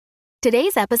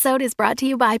Today's episode is brought to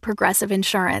you by Progressive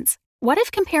Insurance. What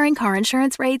if comparing car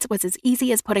insurance rates was as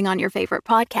easy as putting on your favorite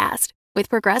podcast? With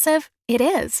Progressive, it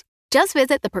is. Just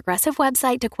visit the Progressive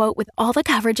website to quote with all the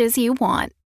coverages you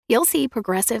want. You'll see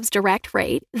Progressive's direct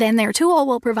rate, then their tool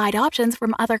will provide options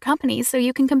from other companies so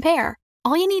you can compare.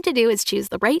 All you need to do is choose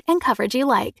the rate and coverage you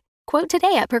like. Quote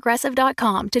today at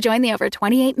Progressive.com to join the over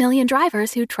 28 million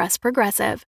drivers who trust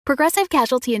Progressive. Progressive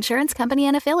Casualty Insurance Company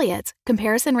and Affiliates.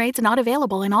 Comparison rates not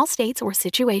available in all states or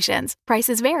situations.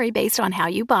 Prices vary based on how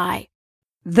you buy.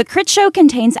 The Crit Show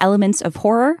contains elements of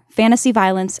horror, fantasy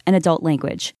violence, and adult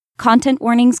language. Content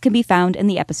warnings can be found in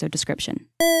the episode description.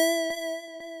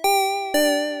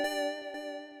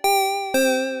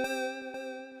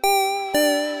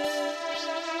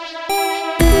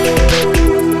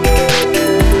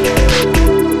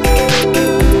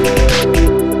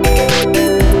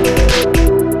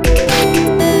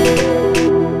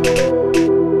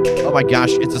 Oh my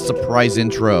gosh, it's a surprise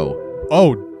intro.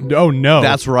 Oh no.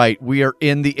 That's right. We are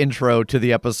in the intro to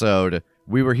the episode.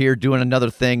 We were here doing another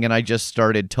thing and I just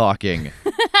started talking.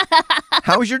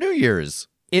 How was your New Year's?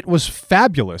 It was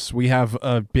fabulous. We have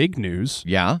big news.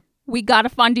 Yeah? We got a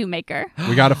fondue maker.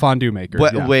 We got a fondue maker.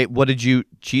 Wait, what did you,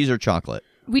 cheese or chocolate?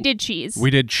 We did cheese. We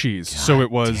did cheese. So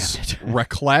it was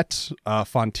raclette,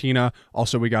 fontina.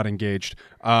 Also, we got engaged.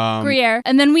 Gruyere.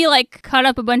 And then we cut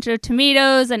up a bunch of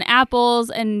tomatoes and apples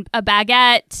and a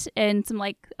baguette and some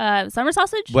summer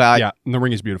sausage. Well, yeah, and the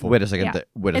ring is beautiful. Wait a second. Yeah.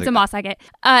 Wait a it's second. a Moss Saget.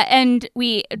 And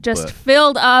we just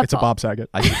filled up. It's a Bob Saget.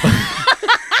 I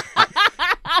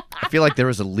feel like there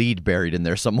was a lead buried in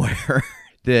there somewhere.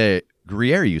 The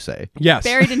Gruyere, you say? Yes.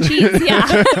 Buried in cheese,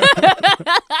 yeah.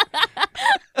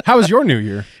 How was your New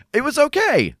Year? It was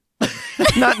okay.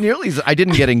 Not nearly as... I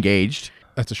didn't get engaged.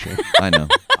 That's a shame. I know.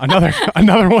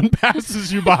 Another one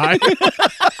passes you by.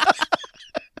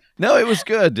 No, it was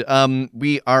good.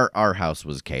 Our house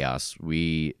was chaos.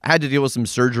 We had to deal with some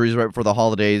surgeries right before the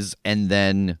holidays, and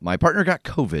then my partner got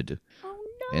COVID. Oh,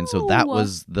 no. And so that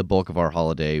was the bulk of our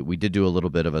holiday. We did do a little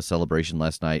bit of a celebration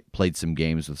last night, played some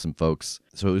games with some folks.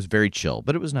 So it was very chill,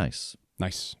 but it was nice.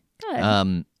 Nice.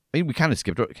 Good. We kind of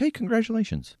skipped over. Hey,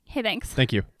 congratulations. Hey, thanks.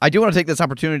 Thank you. I do want to take this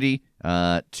opportunity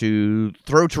to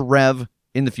throw to Rev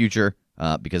in the future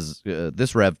because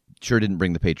this Rev sure didn't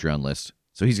bring the Patreon list.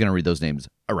 So he's going to read those names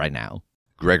right now.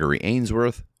 Gregory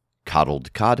Ainsworth,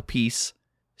 Coddled Codpiece,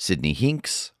 Sydney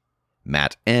Hinks,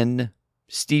 Matt N.,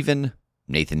 Stephen,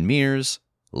 Nathan Mears,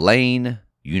 Lane,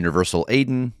 Universal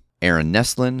Aiden, Aaron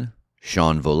Neslin,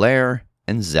 Sean Volaire,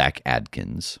 and Zach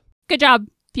Adkins. Good job,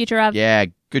 future Rev. Yeah,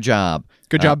 good job.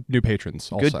 Good job, new patrons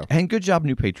also. Good job,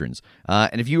 new patrons.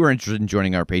 And if you are interested in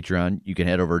joining our Patreon, you can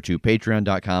head over to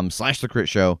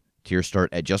patreon.com/thecritshow. Tiers start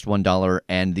at just $1.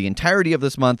 And the entirety of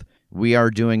this month, we are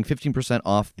doing 15%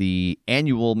 off the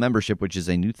annual membership, which is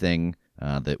a new thing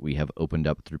that we have opened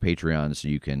up through Patreon. So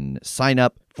you can sign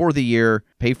up for the year,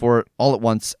 pay for it all at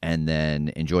once, and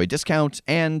then enjoy discounts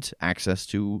and access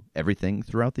to everything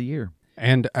throughout the year.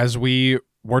 And as we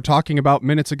were talking about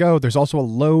minutes ago, there's also a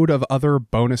load of other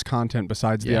bonus content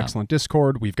besides the excellent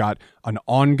Discord. We've got an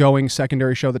ongoing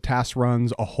secondary show that Tass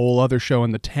runs, a whole other show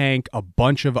in the tank, a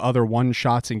bunch of other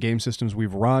one-shots and game systems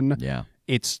we've run. Yeah.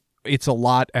 It's a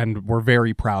lot, and we're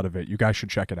very proud of it. You guys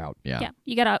should check it out. Yeah.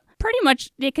 You got to pretty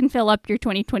much, it can fill up your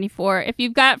 2024. If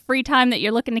you've got free time that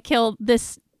you're looking to kill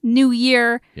this new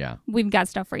year, we've got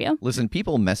stuff for you. Listen,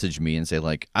 people message me and say,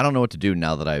 I don't know what to do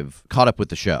now that I've caught up with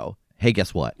the show. Hey,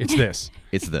 guess what? It's this.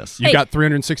 It's this. You got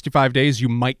 365 days. You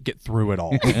might get through it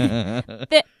all.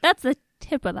 That's the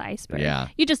tip of the iceberg. Yeah.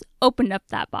 You just opened up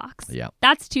that box. Yeah.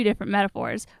 That's two different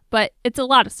metaphors, but it's a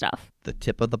lot of stuff. The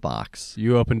tip of the box.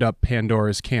 You opened up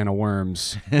Pandora's can of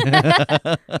worms.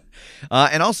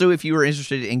 And also, if you are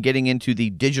interested in getting into the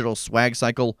digital swag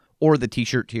cycle or the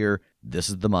t-shirt tier, this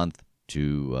is the month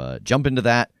to jump into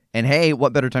that. And hey,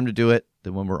 what better time to do it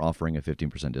than when we're offering a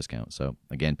 15% discount? So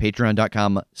again,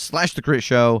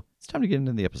 patreon.com/thecritshow. It's time to get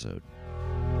into the episode.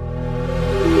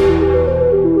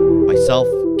 Myself,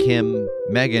 Kim,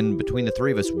 Megan, between the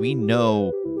three of us, we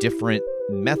know different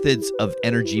methods of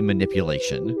energy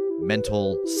manipulation.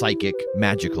 Mental, psychic,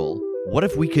 magical. What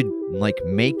if we could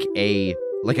make a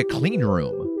clean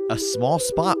room? A small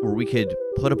spot where we could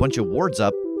put a bunch of wards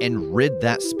up and rid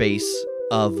that space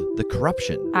of the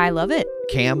corruption. I love it.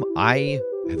 Cam, I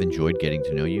have enjoyed getting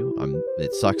to know you.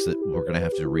 It sucks that we're going to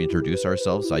have to reintroduce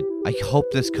ourselves. I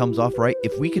hope this comes off right.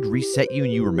 If we could reset you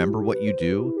and you remember what you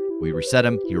do, we reset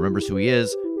him, he remembers who he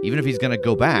is. Even if he's going to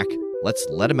go back, let's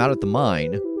let him out at the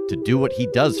mine to do what he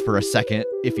does for a second,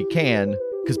 if he can.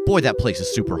 Because, boy, that place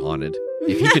is super haunted.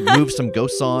 If he could move some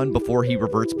ghosts on before he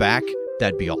reverts back,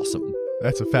 that'd be awesome.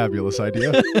 That's a fabulous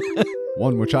idea.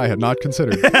 one which I had not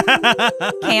considered.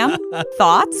 Cam,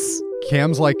 thoughts?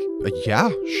 Cam's like, yeah,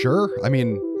 sure. I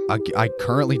mean, I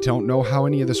currently don't know how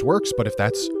any of this works, but if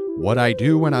that's what I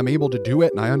do when I'm able to do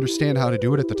it and I understand how to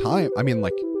do it at the time, I mean,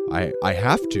 like, I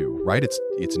have to, right?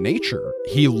 It's nature.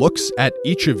 He looks at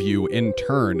each of you in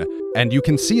turn, and you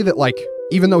can see that, like,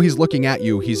 even though he's looking at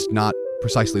you, he's not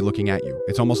precisely looking at you.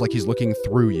 It's almost like he's looking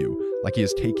through you, like he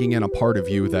is taking in a part of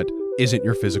you that isn't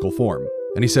your physical form.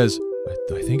 And he says,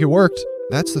 I think it worked.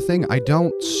 That's the thing. I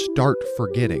don't start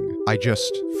forgetting. I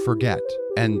just forget.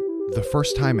 And the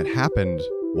first time it happened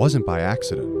wasn't by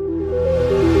accident.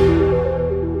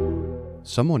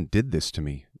 Someone did this to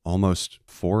me almost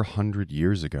 400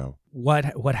 years ago.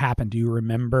 What happened? Do you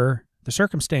remember the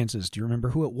circumstances? Do you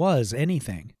remember who it was?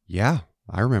 Anything? Yeah,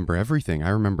 I remember everything. I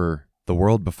remember the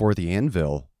world before the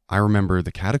anvil. I remember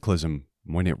the cataclysm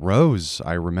when it rose.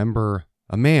 I remember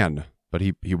a man, but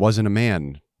he wasn't a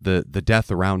man. The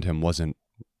death around him wasn't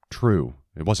true.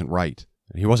 It wasn't right.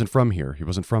 And he wasn't from here. He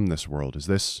wasn't from this world. Does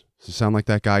this sound like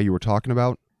that guy you were talking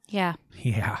about? Yeah.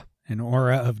 Yeah. An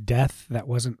aura of death that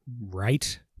wasn't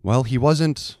right? Well, he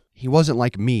wasn't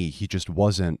like me. He just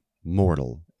wasn't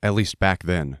mortal, at least back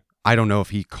then. I don't know if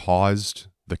he caused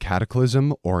the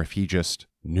cataclysm or if he just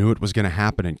knew it was going to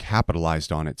happen and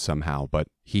capitalized on it somehow, but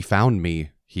he found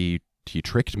me. He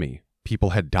tricked me.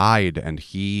 People had died and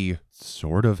he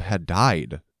sort of had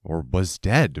died or was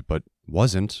dead, but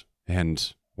wasn't.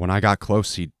 And when I got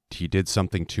close, he did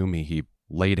something to me. He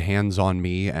laid hands on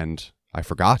me and I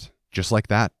forgot. Just like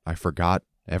that. I forgot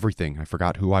everything. I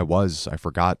forgot who I was. I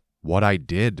forgot what I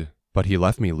did. But he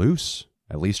left me loose,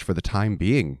 at least for the time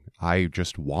being. I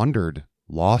just wandered,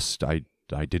 lost. I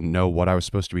didn't know what I was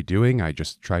supposed to be doing. I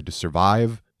just tried to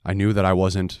survive. I knew that I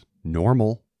wasn't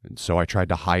normal, and so I tried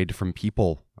to hide from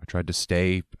people. I tried to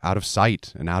stay out of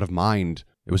sight and out of mind.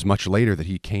 It was much later that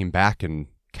he came back and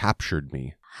captured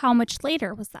me. How much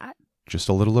later was that? Just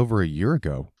a little over a year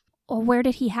ago. Well, where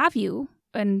did he have you?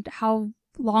 And how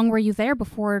long were you there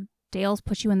before Dale's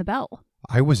put you in the bell?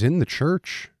 I was in the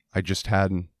church. I just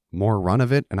had more run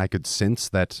of it, and I could sense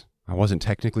that I wasn't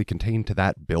technically contained to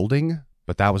that building,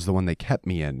 but that was the one they kept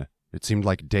me in. It seemed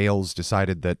like Dale's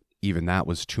decided that even that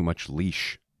was too much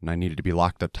leash, and I needed to be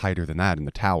locked up tighter than that in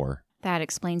the tower. That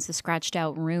explains the scratched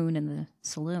out rune in the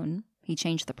saloon. He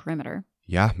changed the perimeter.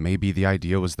 Yeah, maybe the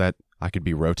idea was that I could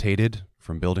be rotated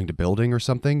from building to building or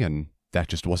something, and that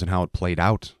just wasn't how it played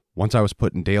out. Once I was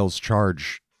put in Dale's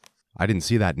charge, I didn't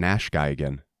see that Nash guy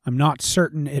again. I'm not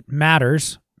certain it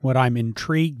matters. What I'm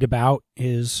intrigued about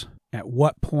is at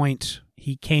what point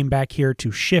he came back here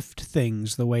to shift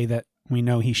things the way that we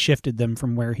know he shifted them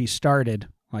from where he started.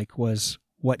 Like, was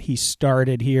what he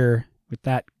started here with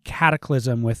that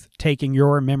cataclysm, with taking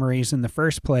your memories in the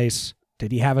first place,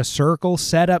 did he have a circle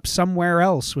set up somewhere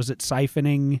else? Was it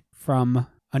siphoning from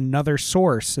another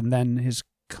source, and then his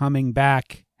coming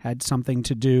back had something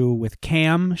to do with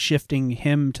Cam, shifting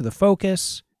him to the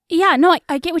focus? Yeah, no,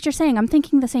 I get what you're saying. I'm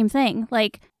thinking the same thing.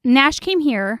 Like, Nash came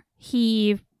here,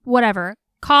 he,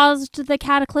 caused the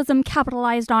cataclysm,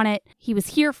 capitalized on it. He was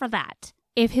here for that.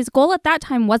 If his goal at that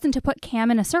time wasn't to put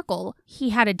Cam in a circle, he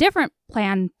had a different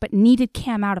plan, but needed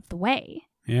Cam out of the way.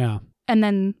 Yeah. And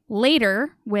then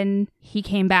later, when he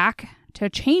came back to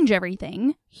change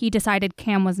everything, he decided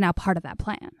Cam was now part of that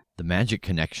plan. The magic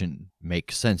connection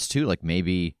makes sense, too. Like,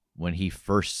 maybe when he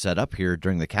first set up here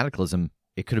during the cataclysm,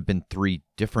 it could have been 3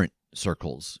 different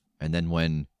circles. And then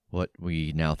when what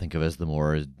we now think of as the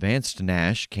more advanced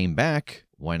Nash came back,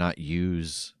 why not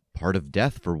use part of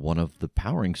death for one of the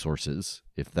powering sources,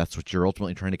 if that's what you're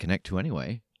ultimately trying to connect to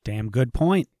anyway? Damn good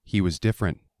point. He was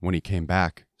different when he came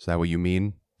back. Is that what you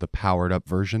mean? The powered up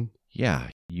version? Yeah,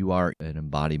 you are an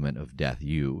embodiment of death.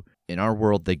 You. In our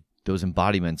world, those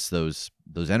embodiments, those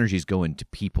energies go into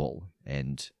people,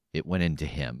 and it went into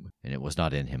him, and it was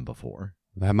not in him before.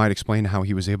 That might explain how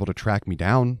he was able to track me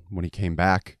down when he came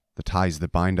back. The ties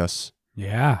that bind us.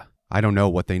 Yeah. I don't know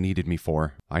what they needed me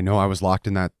for. I know I was locked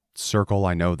in that circle.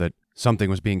 I know that something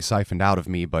was being siphoned out of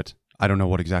me, but I don't know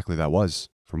what exactly that was.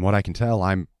 From what I can tell,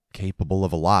 I'm capable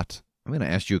of a lot. I'm going to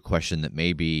ask you a question that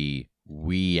maybe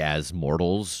we as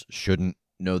mortals shouldn't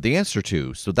know the answer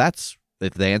to. So that's,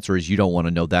 if the answer is you don't want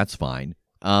to know, that's fine.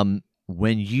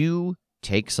 When you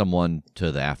take someone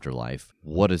to the afterlife,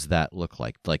 what does that look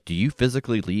like? Like, do you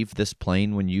physically leave this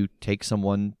plane when you take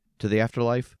someone to the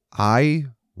afterlife? I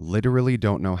literally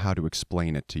don't know how to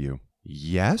explain it to you.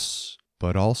 Yes,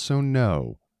 but also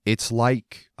no. It's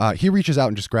like, he reaches out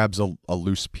and just grabs a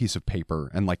loose piece of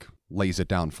paper and, like, lays it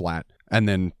down flat, and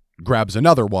then grabs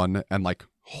another one and, like,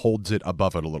 holds it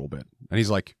above it a little bit. And he's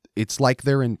like, it's like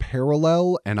they're in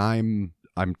parallel and I'm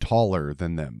taller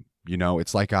than them. You know,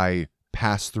 it's like I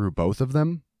pass through both of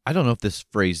them. I don't know if this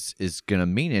phrase is going to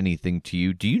mean anything to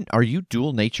you. Are you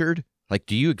dual-natured? Like,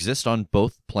 do you exist on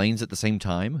both planes at the same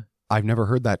time? I've never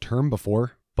heard that term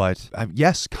before, but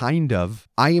yes, kind of.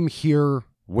 I am here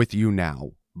with you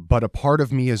now, but a part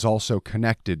of me is also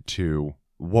connected to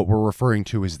what we're referring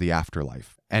to as the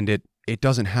afterlife. And it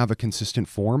doesn't have a consistent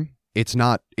form. It's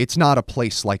not a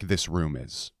place like this room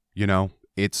is, you know?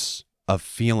 It's a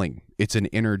feeling. It's an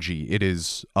energy. It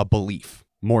is a belief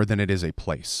more than it is a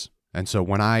place. And so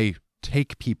when I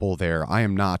take people there, I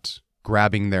am not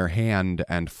grabbing their hand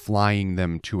and flying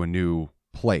them to a new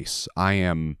place. I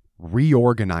am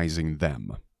reorganizing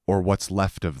them, or what's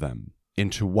left of them,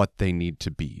 into what they need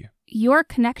to be. Your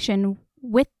connection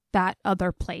with that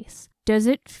other place, does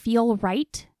it feel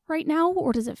right now,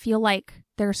 or does it feel like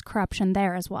there's corruption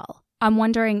there as well? I'm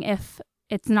wondering if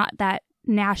it's not that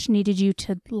Nash needed you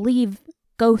to leave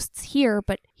ghosts here,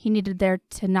 but he needed there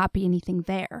to not be anything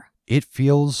there. It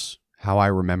feels how I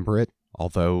remember it,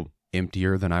 although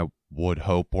emptier than I would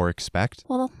hope or expect.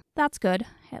 Well, that's good,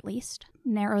 at least.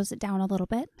 Narrows it down a little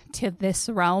bit to this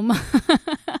realm.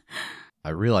 I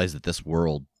realize that this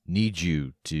world needs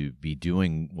you to be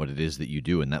doing what it is that you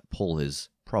do, and that pull is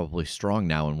probably strong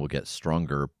now and will get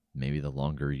stronger maybe the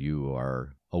longer you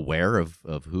are aware of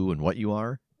who and what you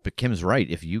are. But Kim's right.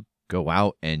 If you go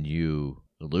out and you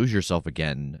lose yourself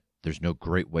again, there's no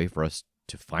great way for us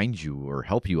to find you or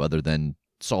help you other than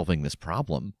solving this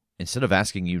problem. Instead of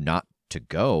asking you not to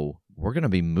go, we're going to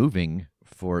be moving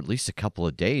for at least a couple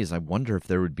of days. I wonder if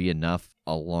there would be enough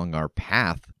along our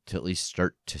path to at least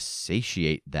start to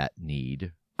satiate that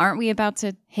need. Aren't we about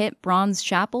to hit Bronze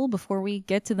Chapel before we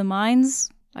get to the mines?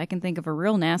 I can think of a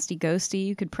real nasty ghosty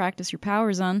you could practice your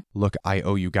powers on. Look, I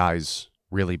owe you guys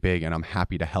really big, and I'm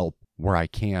happy to help where I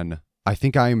can. I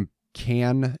think I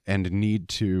can and need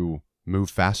to move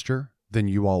faster than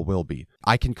you all will be.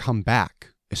 I can come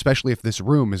back, especially if this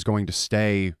room is going to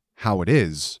stay how it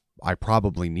is. I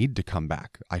probably need to come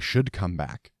back. I should come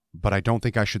back. But I don't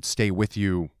think I should stay with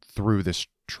you through this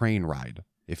train ride.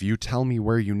 If you tell me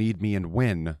where you need me and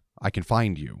when, I can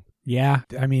find you. Yeah,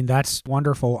 I mean, that's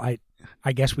wonderful.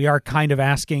 I guess we are kind of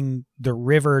asking the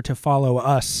river to follow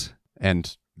us.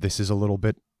 And this is a little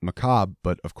bit macabre,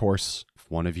 but of course, if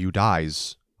one of you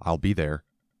dies, I'll be there.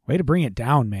 Way to bring it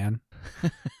down, man.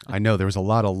 I know, there was a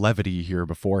lot of levity here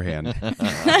beforehand.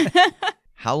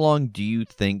 How long do you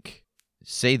think,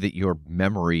 say that your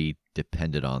memory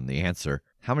depended on the answer,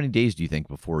 how many days do you think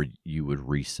before you would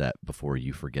reset, before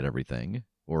you forget everything?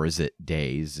 Or is it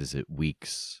days? Is it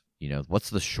weeks? You know, what's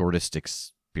the shortest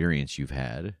experience you've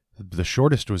had? The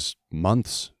shortest was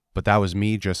months, but that was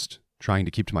me just trying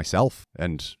to keep to myself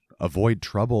and avoid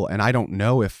trouble. And I don't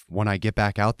know if when I get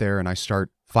back out there and I start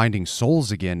finding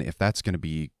souls again, if that's going to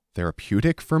be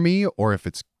therapeutic for me or if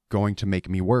it's going to make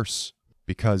me worse,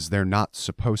 because they're not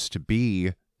supposed to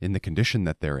be in the condition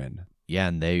that they're in. Yeah,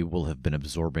 and they will have been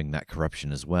absorbing that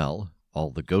corruption as well.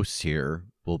 All the ghosts here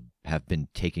will have been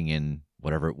taking in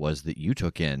whatever it was that you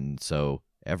took in, so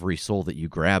every soul that you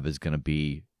grab is going to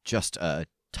be just a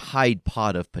Tide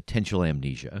Pod of potential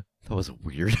amnesia. That was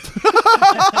weird.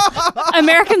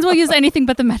 Americans will use anything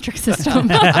but the metric system.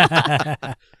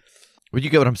 Well, you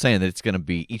get what I'm saying, that it's going to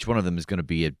be, each one of them is going to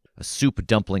be a soup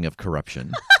dumpling of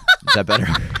corruption. Is that better?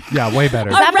 Yeah, way better.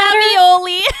 A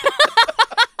ravioli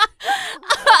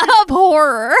of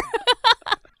horror.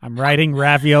 I'm writing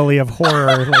ravioli of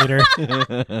horror later.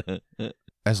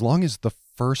 As long as the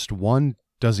first one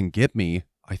doesn't get me,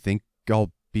 I think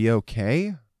I'll be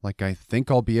okay. Like, I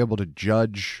think I'll be able to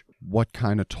judge what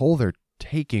kind of toll they're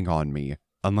taking on me,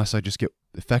 unless I just get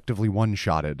effectively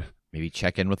one-shotted. Maybe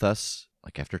check in with us,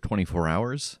 like after 24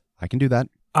 hours? I can do that.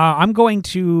 I'm going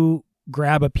to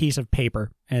grab a piece of paper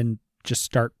and just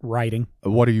start writing.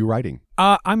 What are you writing?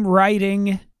 I'm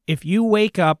writing, if you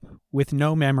wake up with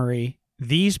no memory,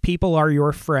 these people are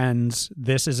your friends,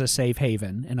 this is a safe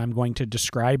haven. And I'm going to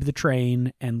describe the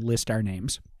train and list our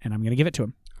names. And I'm going to give it to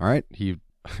him. All right. He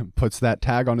puts that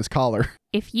tag on his collar.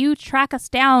 If you track us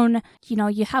down,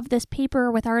 you have this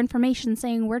paper with our information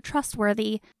saying we're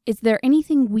trustworthy. Is there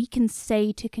anything we can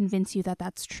say to convince you that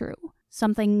that's true?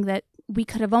 Something that we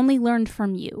could have only learned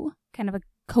from you, kind of a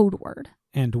code word.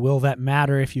 And will that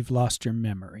matter if you've lost your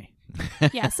memory?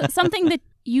 Yeah, so something that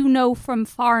you know from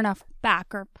far enough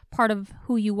back or part of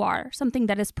who you are, something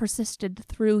that has persisted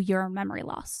through your memory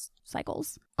loss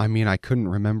cycles. I mean, I couldn't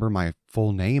remember my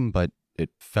full name, but it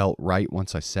felt right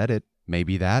once I said it.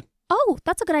 Maybe that. Oh,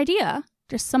 that's a good idea.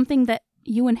 Just something that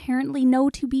you inherently know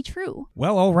to be true.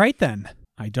 Well, all right then.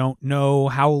 I don't know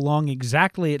how long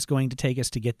exactly it's going to take us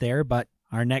to get there, but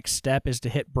our next step is to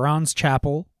hit Bronze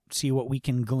Chapel, see what we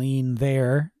can glean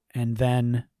there, and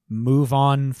then move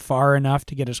on far enough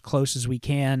to get as close as we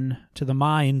can to the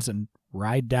mines and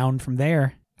ride down from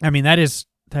there. I mean, that is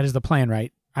the plan,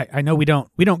 right? I know we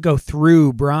don't go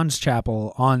through Bronze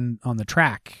Chapel on the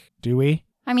track, do we?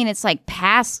 I mean, it's like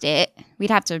past it.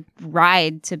 We'd have to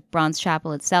ride to Bronze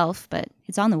Chapel itself, but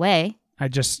it's on the way. I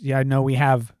know we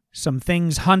have some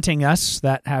things hunting us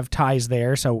that have ties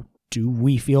there, so do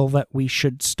we feel that we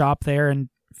should stop there and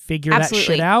figure that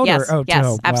shit out? Yes,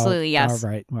 Well, absolutely, yes. All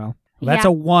right, well, that's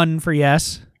a 1 for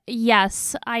yes.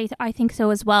 Yes, I think so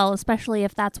as well, especially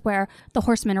if that's where the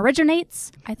horseman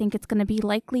originates. I think it's going to be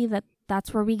likely that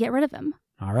that's where we get rid of him.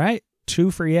 All right,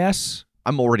 2 for yes.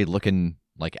 I'm already looking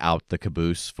like out the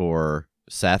caboose for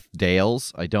Seth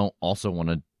Dales. I don't also want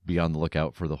to be on the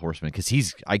lookout for the horseman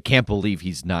because I can't believe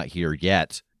he's not here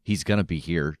yet. He's going to be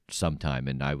here sometime,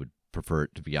 and I would prefer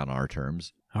it to be on our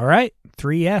terms. All right,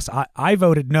 3 yes. I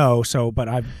voted no, but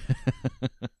I've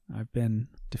been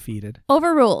defeated.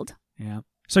 Overruled. Yeah.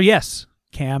 So yes,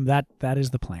 Cam, that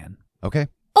is the plan. Okay.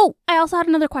 Oh, I also had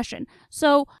another question.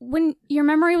 So when your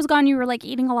memory was gone, you were like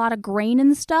eating a lot of grain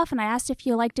and stuff, and I asked if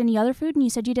you liked any other food, and you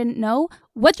said you didn't know.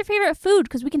 What's your favorite food?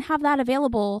 Because we can have that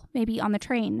available maybe on the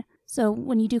train. So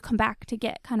when you do come back to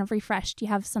get kind of refreshed, you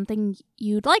have something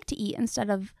you'd like to eat instead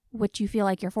of what you feel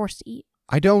like you're forced to eat.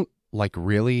 I don't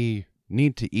really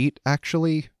need to eat,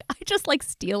 actually. I just like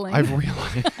stealing. I've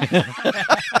realized.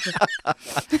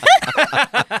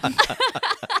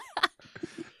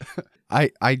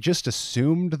 I just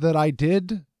assumed that I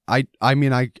did. I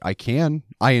mean, I can.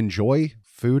 I enjoy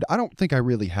food. I don't think I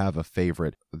really have a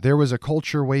favorite. There was a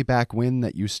culture way back when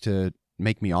that used to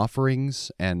make me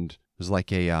offerings, and it was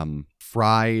like a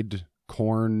fried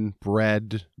corn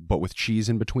bread, but with cheese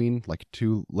in between, like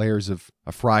 2 layers of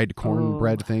a fried corn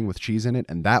bread thing with cheese in it,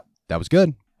 and that was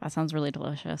good. That sounds really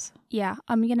delicious. Yeah,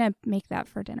 I'm going to make that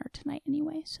for dinner tonight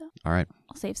anyway, so All right.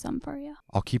 I'll save some for you.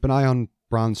 I'll keep an eye on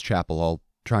Bronze Chapel. I'll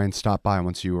try and stop by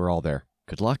once you are all there.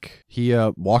 Good luck. He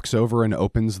walks over and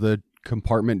opens the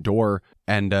compartment door,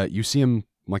 and you see him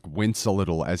like wince a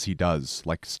little as he does,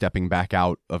 like stepping back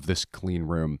out of this clean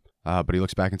room. But he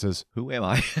looks back and says, Who am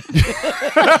I?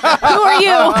 Who are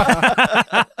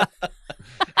you?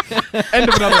 end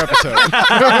of another episode.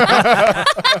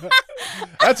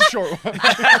 That's a short one.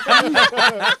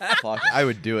 Fuck, I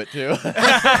would do it too.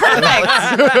 Perfect.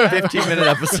 15-minute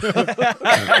episode.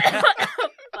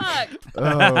 Fuck.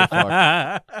 Oh,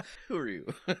 fuck. Who are you?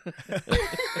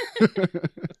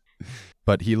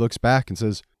 But he looks back and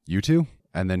says, you two?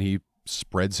 And then he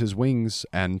spreads his wings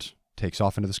and takes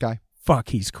off into the sky. Fuck,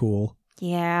 he's cool.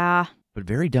 Yeah. But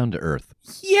very down to earth.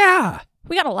 Yeah.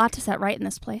 We got a lot to set right in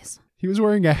this place. He was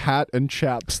wearing a hat and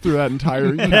chaps through that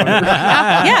entire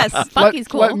Yes. Fuck, he's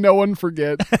cool. Let no one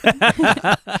forget.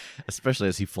 Especially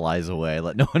as he flies away.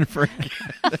 Let no one forget.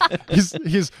 He's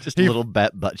Just a little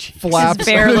butt cheek. flaps. His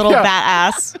bare little Yeah. bat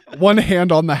ass. One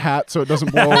hand on the hat so it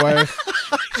doesn't blow away.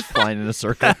 Flying in a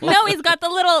circle. No, he's got the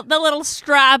little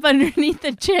strap underneath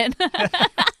the chin.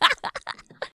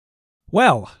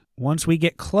 Well, once we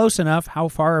get close enough, how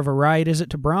far of a ride is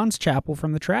it to Bronze Chapel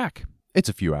from the track? It's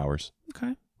a few hours.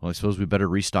 Okay. Well, I suppose we better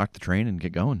restock the train and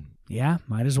get going. Yeah,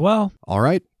 might as well. All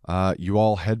right. You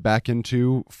all head back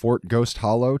into Fort Ghost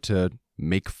Hollow to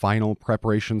make final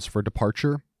preparations for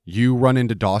departure. You run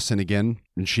into Dawson again,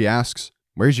 and she asks,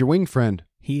 "Where's your wing friend?"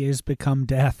 He is become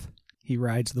death. He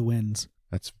rides the winds.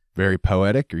 That's very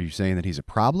poetic. Are you saying that he's a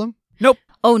problem? Nope.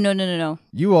 Oh, no.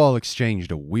 You all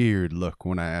exchanged a weird look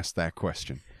when I asked that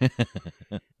question.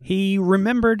 He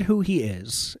remembered who he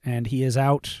is, and he is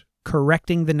out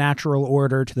correcting the natural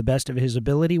order to the best of his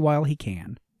ability while he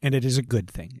can. And it is a good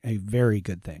thing, a very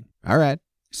good thing. All right.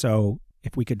 So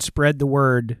if we could spread the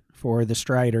word for the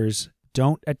Striders,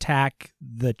 don't attack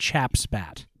the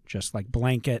Chapspat, just like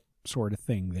blanket sort of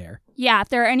thing there. Yeah, if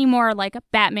there are any more like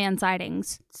Batman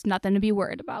sightings, it's nothing to be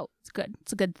worried about. It's good.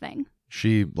 It's a good thing.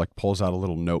 She pulls out a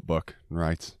little notebook and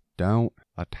writes, "Don't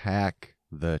attack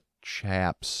the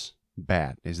chaps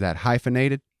bat." Is that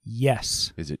hyphenated?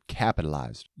 Yes. Is it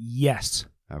capitalized? Yes.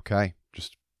 Okay.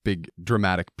 Just big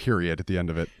dramatic period at the end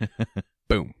of it.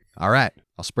 Boom. All right.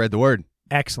 I'll spread the word.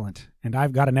 Excellent. And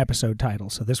I've got an episode title,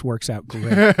 so this works out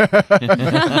great.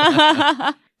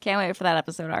 Can't wait for that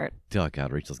episode art. Oh,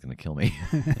 God, Rachel's going to kill me.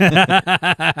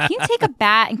 Can you take a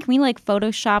bat and can we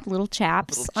Photoshop little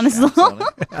chaps on his little...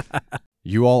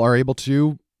 You all are able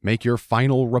to make your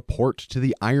final report to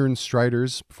the Iron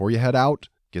Striders before you head out,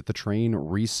 get the train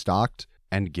restocked,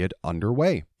 and get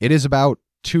underway. It is about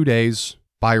 2 days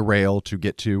by rail to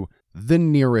get to the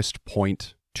nearest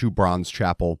point to Bronze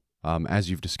Chapel. As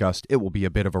you've discussed, it will be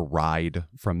a bit of a ride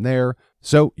from there.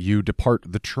 So you depart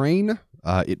the train.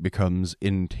 It becomes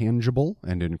intangible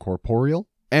and incorporeal.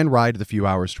 and ride the few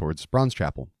hours towards Bronze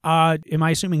Chapel. Am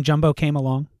I assuming Jumbo came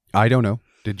along? I don't know.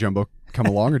 Did Jumbo come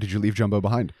along or did you leave Jumbo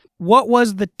behind? What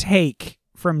was the take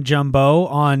from Jumbo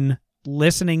on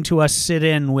listening to us sit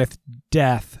in with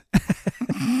death?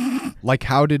 Like,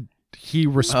 how did he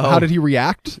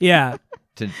react? Yeah.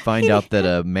 To find out that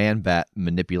a man-bat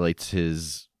manipulates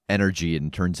his energy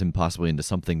and turns him possibly into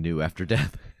something new after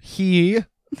death. He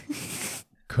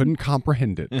couldn't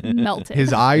comprehend it. Melted.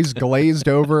 His eyes glazed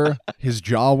over, his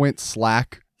jaw went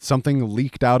slack, something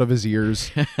leaked out of his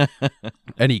ears,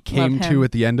 and he came to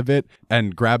at the end of it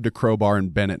and grabbed a crowbar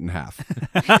and bent it in half.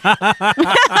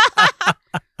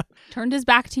 Turned his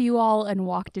back to you all and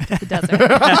walked into the desert.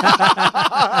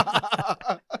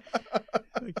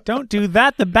 Don't do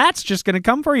that. The bat's just going to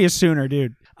come for you sooner,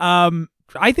 dude.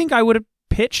 I think I would have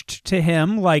pitched to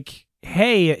him like,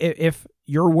 hey, if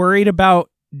you're worried about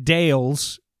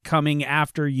Dales coming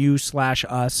after you /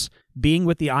 us, being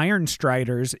with the Iron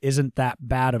Striders isn't that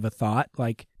bad of a thought.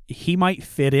 Like, he might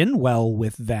fit in well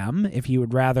with them if he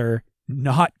would rather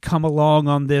not come along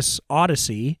on this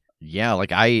odyssey. Yeah,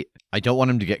 like I don't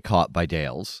want him to get caught by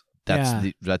Dales. That's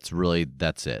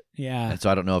it. Yeah. And so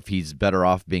I don't know if he's better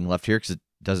off being left here, because it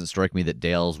doesn't strike me that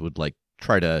Dales would like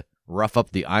try to rough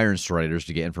up the Iron Striders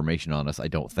to get information on us. I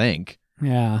don't think.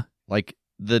 Yeah. Like,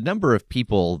 the number of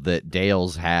people that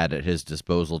Dales had at his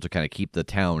disposal to kind of keep the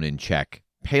town in check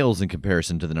pales in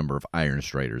comparison to the number of Iron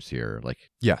Striders here. Like,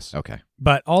 Yes. okay.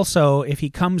 But also, if he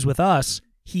comes with us,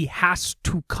 he has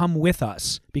to come with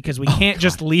us because we can't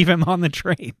just leave him on the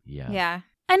train. Yeah. Yeah.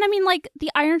 And I mean, like,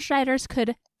 the Iron Striders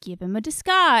could give him a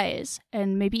disguise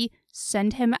and maybe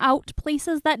send him out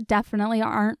places that definitely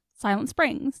aren't Silent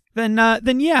Springs. Then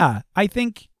yeah, I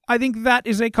think that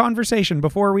is a conversation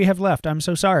before we have left. I'm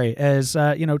so sorry. As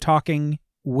talking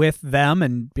with them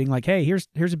and being like, hey, here's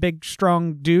a big,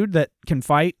 strong dude that can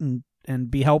fight and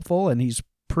be helpful, and he's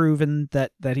proven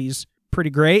that he's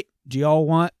pretty great. Do y'all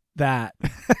want that?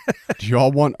 Do you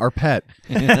all want our pet?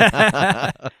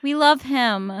 We love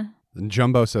him. And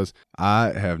Jumbo says,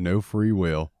 I have no free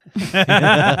will. And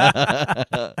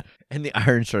the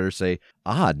Iron Striders say,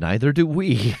 neither do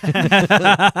we.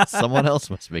 Someone else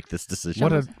must make this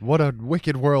decision. What a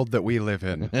wicked world that we live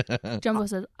in. Jumbo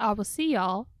says, I will see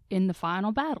y'all in the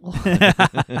final battle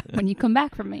when you come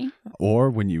back from me. Or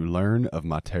when you learn of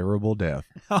my terrible death.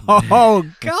 Oh,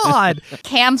 God.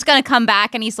 Cam's gonna come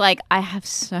back and he's like, I have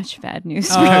such bad news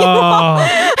for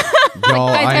Oh.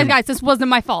 Y'all, Guys, this wasn't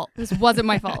my fault. This wasn't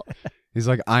my fault. He's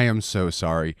like, I am so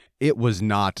sorry. It was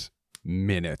not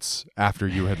minutes after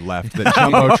you had left that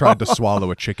Jumbo tried to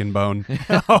swallow a chicken bone.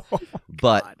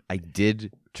 But I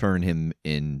did turn him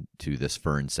into this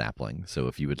fern sapling. So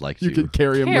if you would like You to could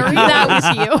carry him with Carry you.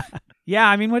 that with you. Yeah,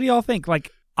 I mean, what do y'all think?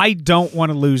 Like, I don't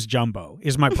want to lose Jumbo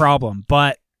is my problem,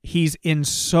 but he's in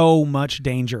so much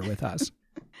danger with us.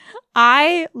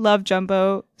 I love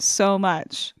Jumbo so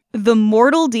much. The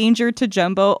mortal danger to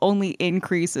Jumbo only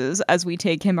increases as we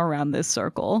take him around this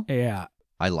circle. Yeah.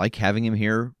 I like having him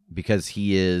here because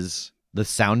he is the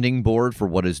sounding board for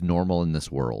what is normal in this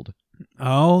world.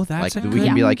 Oh, that's like a we good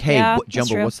can be like, hey, Yeah, that's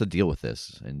Jumbo, true. what's the deal with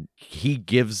this? And he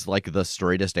gives like the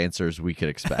straightest answers we could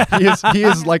expect. He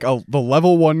is like the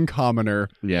level 1 commoner.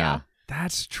 Yeah.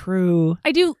 That's true.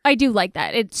 I do like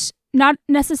that. It's not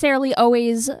necessarily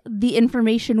always the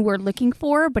information we're looking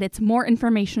for, but it's more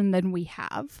information than we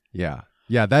have. Yeah.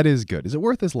 Yeah, that is good. Is it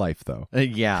worth his life, though?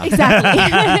 Yeah.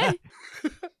 Exactly.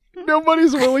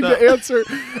 Nobody's willing to answer.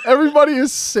 Everybody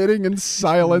is sitting in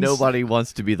silence. Nobody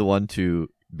wants to be the one to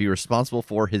be responsible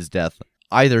for his death,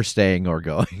 either staying or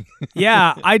going.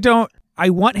 Yeah, I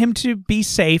want him to be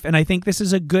safe, and I think this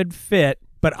is a good fit,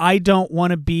 but I don't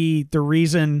want to be the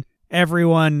reason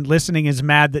everyone listening is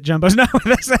mad that Jumbo's not with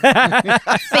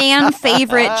us. Fan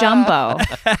favorite Jumbo.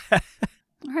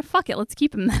 All right, fuck it. Let's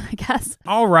keep him then, I guess.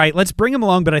 All right, let's bring him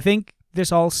along, but I think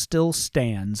this all still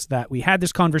stands, that we had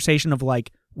this conversation of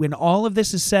like, when all of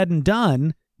this is said and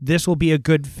done, this will be a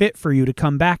good fit for you to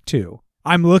come back to.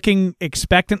 I'm looking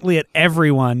expectantly at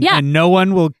everyone, and no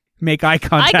one will make eye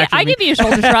contact with I me. give you a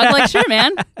shoulder shrug, like, sure,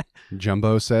 man.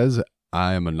 Jumbo says,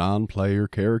 I am a non-player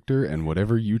character, and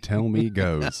whatever you tell me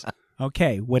goes.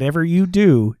 Okay, whatever you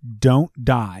do, don't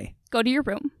die. Go to your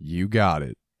room. You got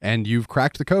it. And you've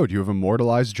cracked the code. You have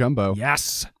immortalized Jumbo.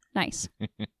 Yes. Nice.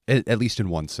 At least in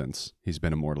one sense, he's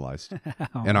been immortalized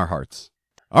in our hearts.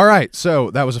 All right,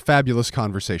 so that was a fabulous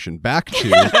conversation. Back to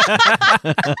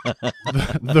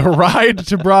the ride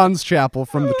to Bronze Chapel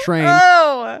from the train.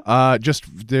 Oh!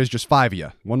 There's just 5 of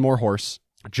you. One more horse.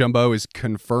 Jumbo is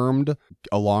confirmed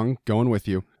along, going with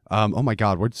you. Oh my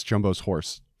God, where's Jumbo's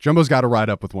horse? Jumbo's got to ride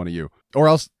up with one of you. Or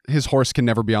else his horse can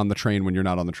never be on the train when you're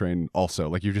not on the train also.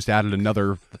 Like, you just added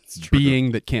another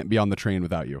being that can't be on the train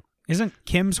without you. Isn't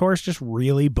Kim's horse just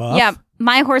really buff? Yeah,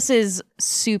 my horse is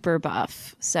super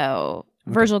buff, so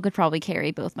Virgil could probably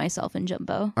carry both myself and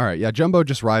Jumbo. All right, yeah, Jumbo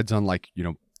just rides on, like,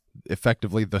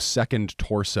 effectively the second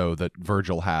torso that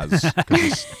Virgil has because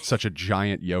he's such a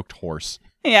giant yoked horse.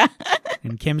 Yeah.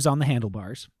 And Kim's on the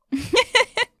handlebars.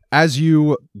 As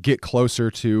you get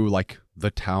closer to, like,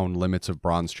 the town limits of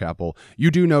Bronze Chapel, you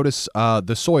do notice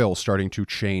the soil starting to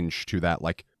change to that,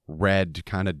 like, red,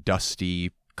 kind of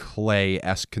dusty,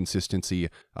 clay-esque consistency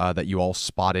that you all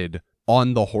spotted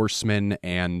on the horsemen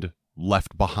and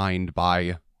left behind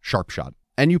by Sharpshot.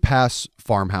 And you pass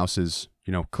farmhouses.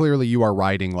 Clearly you are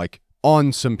riding, like,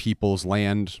 on some people's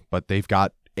land, but they've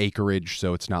got acreage,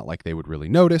 so it's not like they would really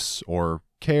notice or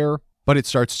care. But it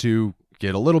starts to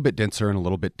get a little bit denser and a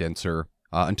little bit denser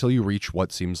until you reach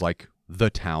what seems like the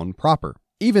town proper.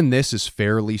 Even this is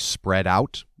fairly spread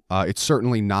out. It's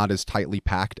certainly not as tightly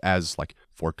packed as, like,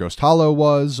 Fort Ghost Hollow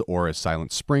was or as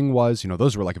Silent Spring was.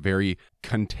 Those were, like, very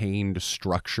contained,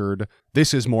 structured.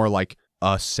 This is more like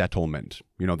a settlement.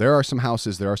 There are some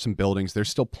houses, there are some buildings. There's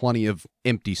still plenty of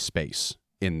empty space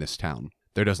in this town.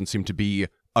 There doesn't seem to be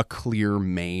a clear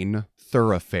main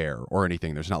thoroughfare or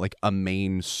anything. There's not, like, a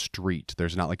main street.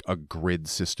 There's not, like, a grid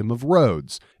system of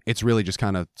roads. It's really just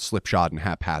kind of slipshod and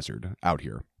haphazard out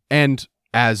here. And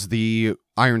as the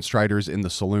Iron Striders in the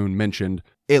saloon mentioned,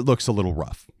 it looks a little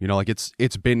rough. Like,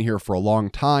 it's been here for a long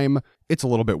time. It's a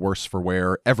little bit worse for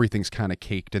wear. Everything's kind of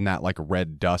caked in that, like,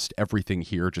 red dust. Everything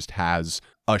here just has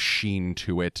a sheen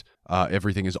to it.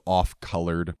 Everything is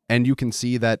off-colored. And you can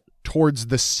see that towards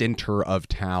the center of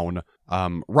town,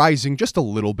 rising just a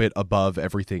little bit above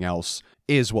everything else,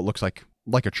 is what looks like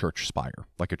a church spire,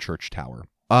 like a church tower.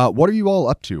 What are you all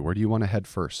up to? Where do you want to head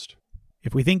first?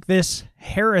 If we think this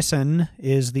Harrison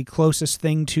is the closest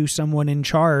thing to someone in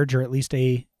charge, or at least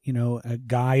a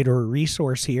guide or a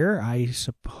resource here, I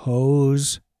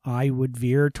suppose I would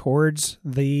veer towards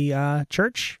the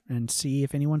church and see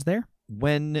if anyone's there.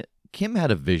 When Kim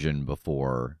had a vision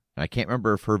before, I can't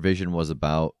remember if her vision was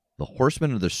about the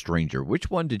horseman or the stranger. Which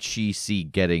one did she see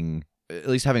getting, at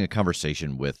least having a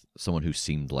conversation with someone who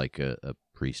seemed like a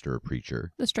priest or a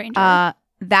preacher? The stranger.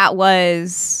 That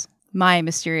was my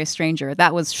mysterious stranger.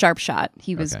 That was Sharpshot.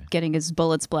 He was getting his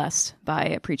bullets blessed by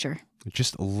a preacher.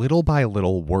 Just little by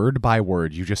little, word by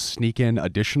word, you just sneak in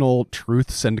additional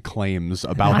truths and claims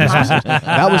about this.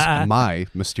 That was my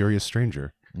mysterious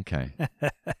stranger. Okay.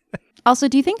 Also,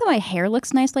 do you think that my hair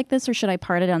looks nice like this, or should I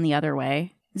part it on the other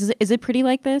way? Is it pretty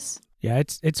like this? Yeah,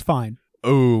 it's fine.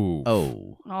 Oh.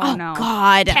 Oh no.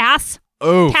 God. Cass.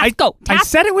 Oh. Cass, go. Cass, I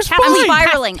said it was Cass, fine. I'm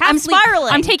spiraling. Cass, I'm sleep.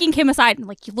 spiraling. I'm taking Kim aside and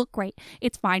like, you look great.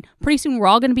 It's fine. Pretty soon we're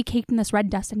all going to be caked in this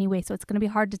red dust anyway, so it's going to be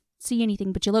hard to see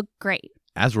anything, but you look great.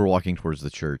 As we're walking towards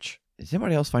the church, does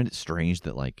anybody else find it strange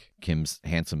that, like, Kim's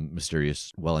handsome,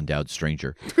 mysterious, well-endowed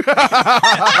stranger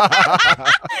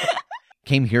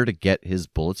came here to get his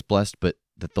bullets blessed, but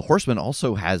that the horseman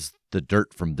also has the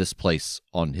dirt from this place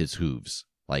on his hooves?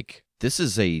 Like, this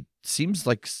is seems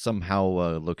like somehow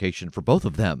a location for both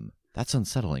of them. That's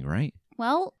unsettling, right?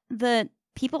 Well, the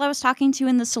people I was talking to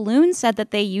in the saloon said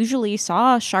that they usually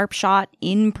saw Sharpshot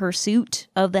in pursuit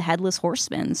of the Headless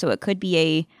Horseman. So it could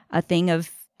be a thing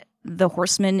of the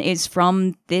horseman is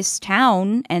from this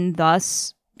town, and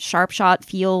thus Sharpshot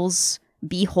feels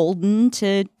beholden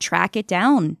to track it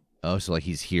down. Oh, so like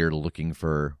he's here looking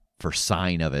for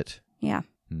sign of it. Yeah.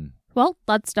 Well,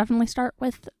 let's definitely start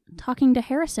with talking to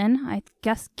Harrison. I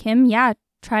guess, Kim,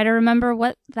 try to remember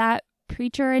what that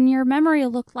preacher in your memory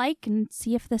looked like and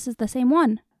see if this is the same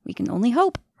one. We can only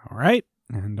hope. All right,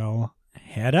 and I'll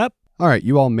head up. All right,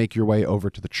 you all make your way over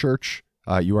to the church.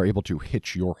 You are able to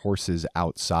hitch your horses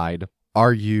outside.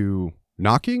 Are you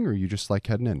knocking, or are you just, like,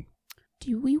 heading in?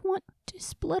 Do we want to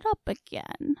split up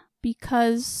again?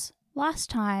 Because last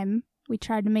time we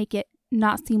tried to make it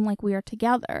not seem like we are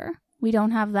together. We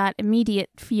don't have that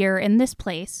immediate fear in this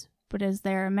place, but is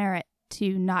there a merit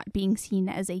to not being seen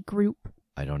as a group?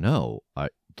 I don't know.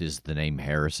 Is the name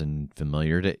Harrison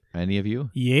familiar to any of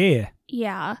you? Yeah.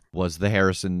 Yeah. Was the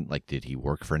Harrison, like, did he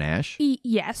work for Nash?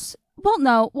 Yes. Well,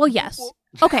 no. Well, yes.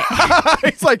 Okay.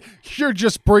 It's like, you're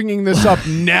just bringing this up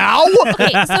now?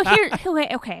 Okay, so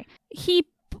okay. He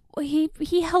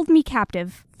held me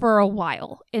captive for a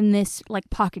while in this, like,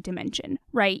 pocket dimension,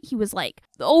 right? He was, like,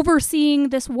 overseeing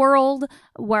this world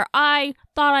where I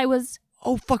thought I was...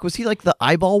 Oh, fuck, was he like the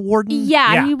eyeball warden?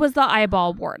 Yeah, he was the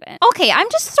eyeball warden. Okay, I'm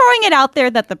just throwing it out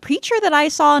there that the preacher that I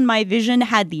saw in my vision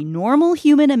had the normal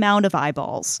human amount of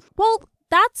eyeballs. Well,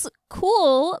 that's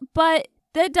cool, but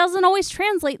that doesn't always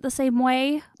translate the same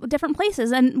way different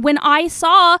places. And when I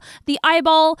saw the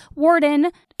eyeball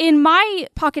warden in my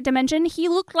pocket dimension, he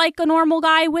looked like a normal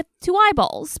guy with 2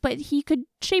 eyeballs, but he could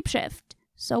shapeshift.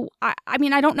 So, I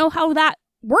mean, I don't know how that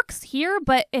works here,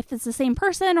 but if it's the same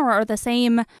person or the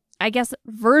same, I guess,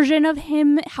 version of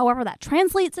him, however that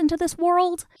translates into this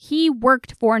world, he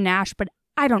worked for Nash, but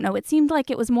I don't know. It seemed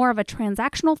like it was more of a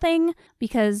transactional thing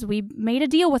because we made a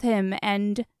deal with him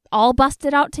and all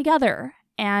busted out together.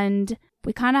 And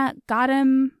we kind of got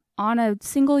him on a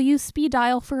single-use speed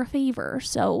dial for a favor.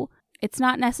 So it's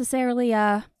not necessarily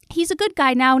he's a good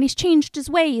guy now and he's changed his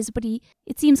ways, but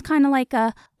it seems kind of like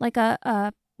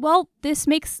well, this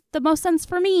makes the most sense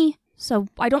for me. So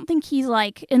I don't think he's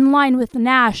like in line with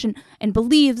Nash and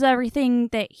believes everything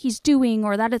that he's doing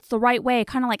or that it's the right way,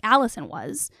 kind of like Allison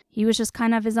was. He was just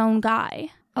kind of his own guy.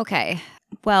 Okay.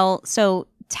 Well, so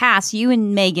Tass, you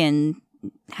and Megan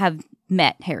have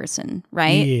met Harrison,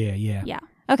 right? Yeah.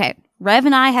 Okay. Rev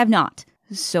and I have not.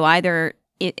 So either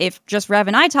if just Rev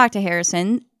and I talk to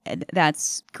Harrison,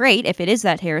 that's great. If it is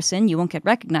that Harrison, you won't get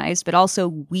recognized, but also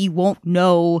we won't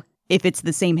know if it's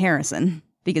the same Harrison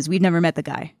because we've never met the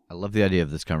guy. I love the idea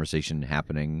of this conversation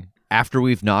happening after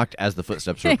we've knocked as the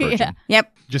footsteps are approaching. Yeah.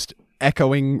 Yep. Just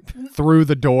echoing through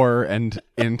the door and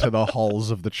into the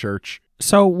halls of the church.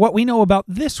 So what we know about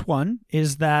this one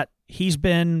is that he's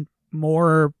been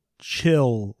more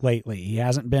chill lately. He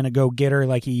hasn't been a go-getter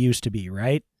like he used to be,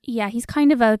 right? Yeah, he's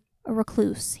kind of a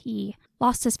recluse. He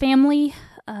lost his family.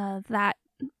 That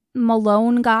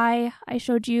Malone guy I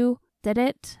showed you did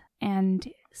it. And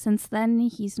since then,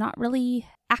 he's not really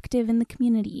active in the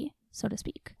community, so to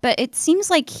speak. But it seems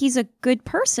like he's a good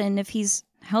person if he's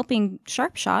helping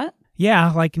Sharpshot.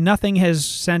 Yeah, like nothing has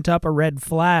sent up a red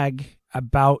flag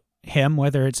about him,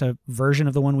 whether it's a version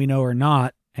of the one we know or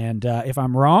not. And if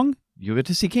I'm wrong... You'll get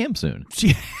to see Cam soon.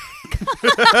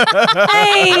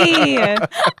 Hey!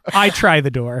 I try the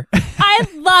door. I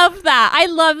love that. I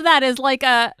love that as like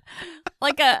a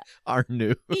Our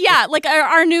new. yeah, like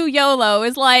our new YOLO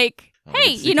is like, I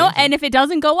hey, can see you know, Cam soon. and if it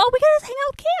doesn't go well, we can just hang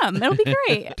out with Cam. That'll be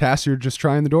great. Tass, you're just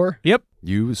trying the door? Yep.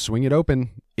 You swing it open.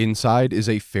 Inside is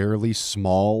a fairly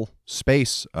small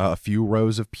space, a few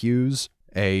rows of pews,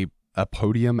 a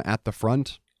podium at the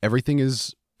front. Everything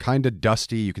is kind of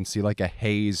dusty. You can see like a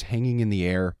haze hanging in the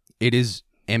air. It is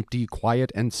empty,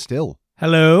 quiet, and still.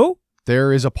 Hello?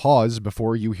 There is a pause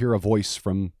before you hear a voice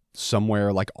from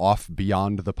somewhere like off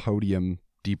beyond the podium,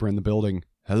 deeper in the building.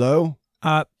 Hello?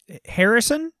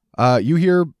 Harrison? You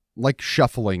hear like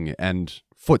shuffling and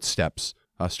footsteps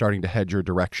starting to head your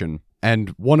direction. And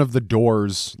one of the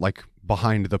doors, like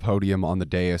behind the podium on the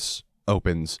dais,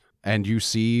 opens, and you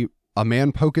see a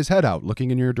man poke his head out, looking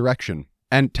in your direction.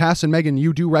 And Tass and Megan,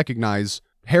 you do recognize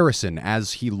Harrison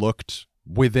as he looked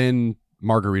within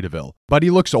Margaritaville. But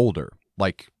he looks older.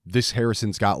 Like, this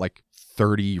Harrison's got like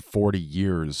 30, 40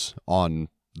 years on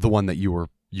the one that you were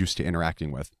used to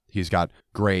interacting with. He's got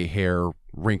gray hair,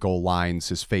 wrinkle lines,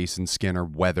 his face and skin are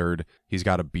weathered. He's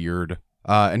got a beard.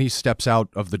 And he steps out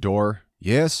of the door.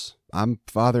 Yes, I'm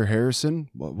Father Harrison.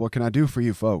 What can I do for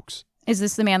you folks? Is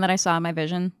this the man that I saw in my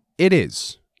vision? It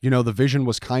is. You know, the vision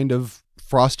was kind of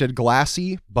frosted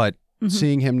glassy, but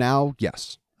seeing him now,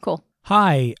 yes. Cool.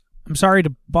 Hi. I'm sorry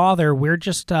to bother. We're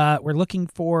just, we're looking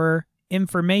for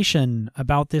information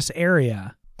about this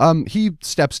area. He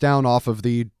steps down off of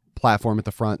the platform at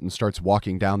the front and starts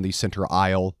walking down the center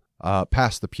aisle,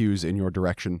 past the pews in your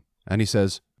direction. And he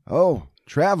says, "Oh,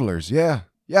 travelers, yeah,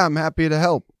 I'm happy to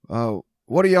help.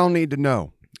 What do y'all need to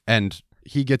know?" And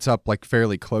he gets up like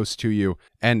fairly close to you,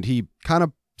 and he kind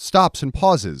of stops and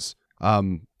pauses.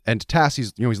 And Tass,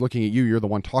 he's looking at you. You're the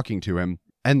one talking to him,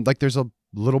 and like there's a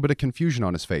little bit of confusion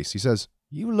on his face. He says,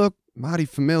 "You look mighty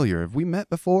familiar. Have we met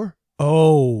before?"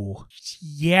 Oh,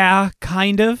 yeah,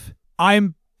 kind of.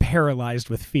 I'm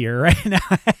paralyzed with fear right now.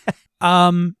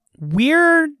 I'm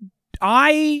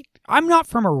not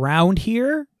from around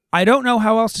here. I don't know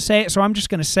how else to say it, so I'm just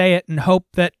going to say it and hope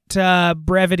that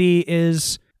brevity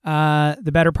is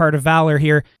the better part of valor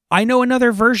here. I know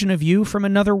another version of you from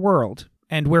another world,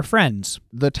 and we're friends.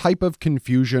 The type of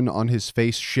confusion on his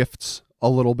face shifts a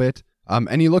little bit,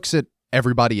 and he looks at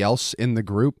everybody else in the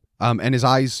group, and his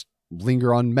eyes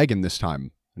linger on Megan this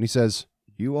time. And he says,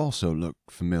 "You also look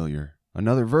familiar.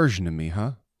 Another version of me,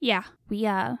 huh?" Yeah,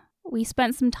 we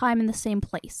spent some time in the same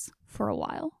place for a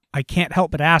while. I can't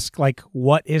help but ask, like,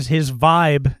 what is his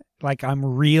vibe? Like, I'm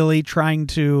really trying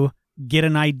to get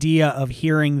an idea of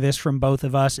hearing this from both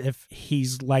of us. If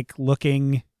he's, like,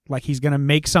 looking like he's going to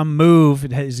make some move,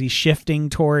 is he shifting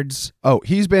towards... Oh,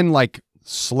 he's been, like,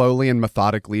 slowly and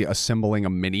methodically assembling a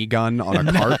minigun on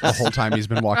a cart the whole time he's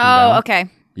been walking down. Oh, okay.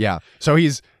 Yeah. So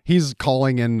he's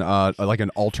calling in like an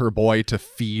altar boy to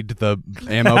feed the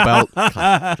ammo belt. Click,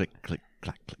 click, click,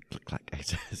 clack, click, click, clack.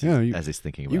 As he's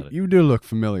thinking about it. You do look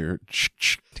familiar.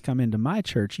 To come into my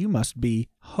church, you must be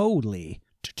holy.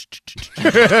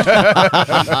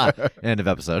 End of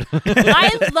episode.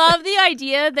 I love the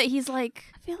idea that he's like,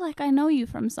 I feel like I know you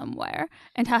from somewhere.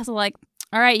 And Tassa like,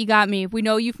 all right, you got me. We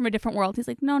know you from a different world. He's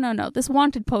like, no. This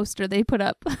wanted poster they put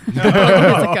up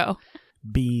years ago.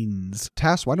 Beans.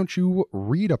 Tass, why don't you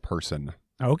read a person?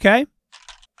 Okay.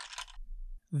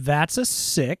 That's a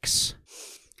 6.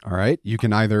 All right. You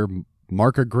can either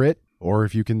mark a grit, or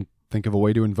if you can think of a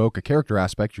way to invoke a character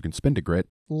aspect, you can spend a grit.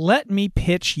 Let me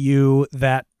pitch you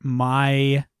that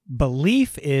my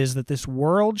belief is that this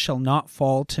world shall not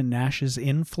fall to Nash's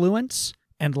influence.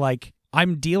 And like,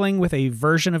 I'm dealing with a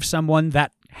version of someone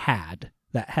that had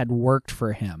worked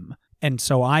for him. And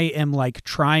so I am like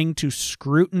trying to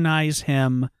scrutinize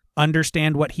him,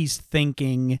 understand what he's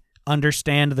thinking,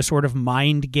 understand the sort of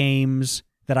mind games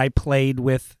that I played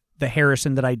with the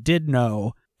Harrison that I did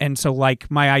know. And so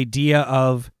like my idea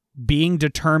of being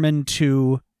determined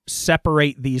to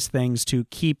separate these things to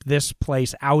keep this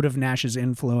place out of Nash's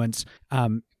influence,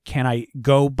 can I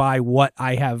go by what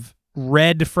I have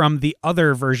read from the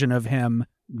other version of him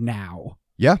now?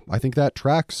 Yeah, I think that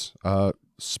tracks.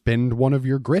 Spend one of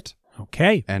your grit.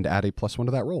 Okay. And add a +1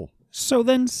 to that roll. So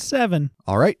then 7.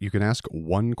 All right, you can ask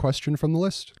one question from the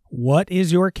list. What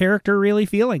is your character really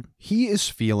feeling? He is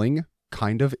feeling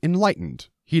kind of enlightened.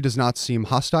 He does not seem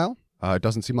hostile. It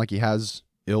doesn't seem like he has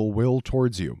ill will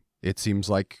towards you. It seems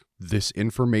like this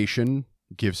information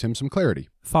gives him some clarity.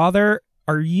 Father,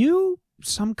 are you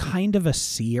some kind of a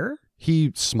seer?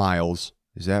 He smiles.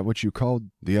 Is that what you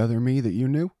called the other me that you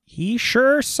knew? He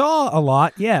sure saw a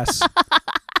lot, yes.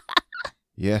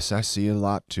 Yes, I see a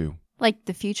lot too. Like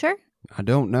the future? I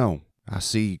don't know. I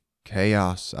see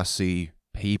chaos. I see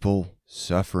people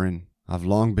suffering. I've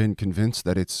long been convinced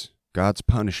that it's God's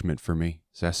punishment for me.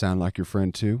 Does that sound like your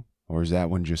friend too? Or is that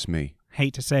one just me?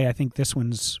 Hate to say, I think this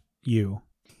one's you.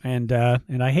 And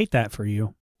I hate that for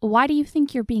you. Why do you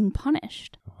think you're being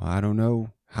punished? I don't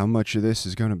know how much of this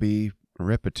is going to be a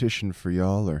repetition for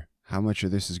y'all or how much of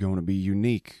this is going to be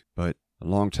unique. But a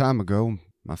long time ago,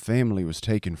 my family was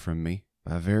taken from me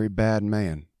by a very bad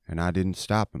man, and I didn't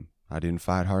stop him. I didn't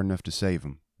fight hard enough to save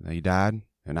him. He died,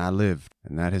 and I lived,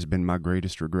 and that has been my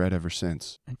greatest regret ever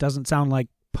since. It doesn't sound like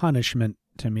punishment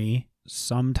to me.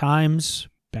 Sometimes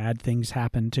bad things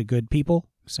happen to good people.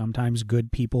 Sometimes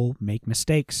good people make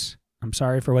mistakes. I'm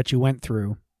sorry for what you went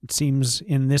through. It seems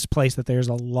in this place that there's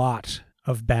a lot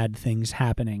of bad things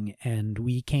happening, and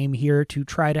we came here to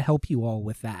try to help you all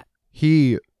with that.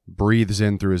 He breathes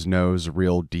in through his nose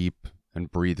real deep and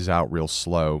breathes out real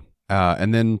slow,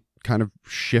 and then kind of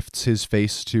shifts his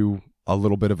face to a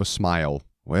little bit of a smile.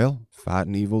 Well,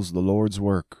 fighting evil's the Lord's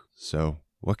work, so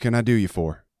what can I do you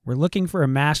for? We're looking for a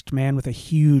masked man with a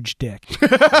huge dick.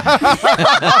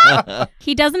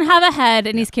 He doesn't have a head,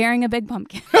 and he's carrying a big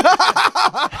pumpkin.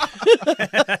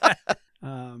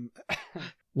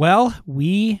 Well,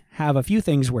 we have a few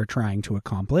things we're trying to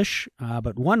accomplish,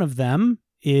 but one of them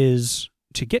is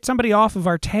to get somebody off of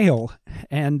our tail,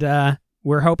 and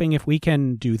we're hoping if we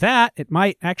can do that, it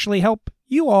might actually help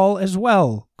you all as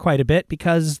well quite a bit,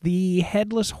 because the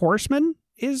Headless Horseman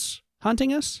is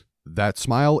hunting us. That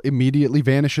smile immediately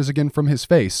vanishes again from his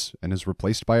face and is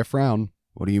replaced by a frown.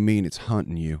 What do you mean it's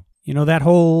hunting you? You know, that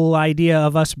whole idea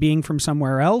of us being from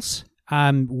somewhere else?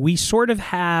 We sort of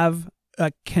have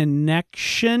a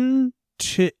connection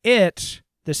to it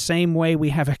the same way we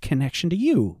have a connection to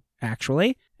you,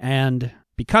 actually. And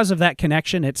because of that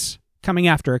connection, it's coming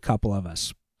after a couple of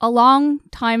us. A long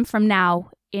time from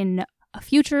now, in a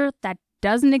future that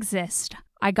doesn't exist,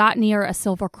 I got near a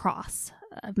silver cross,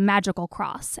 a magical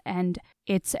cross, and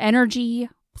its energy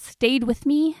stayed with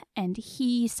me, and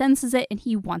he senses it and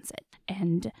he wants it.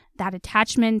 And that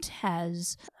attachment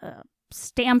has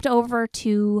stamped over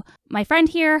to my friend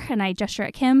here, and I gesture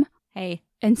at Kim. Hey.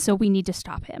 And so we need to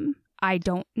stop him. I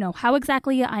don't know how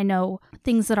exactly. I know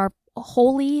things that are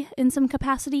holy in some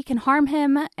capacity can harm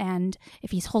him, and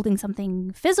if he's holding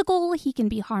something physical, he can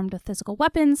be harmed with physical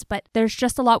weapons, but there's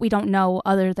just a lot we don't know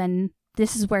other than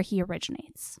this is where he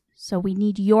originates. So we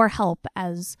need your help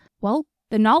as, well,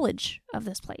 the knowledge of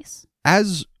this place.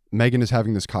 As Megan is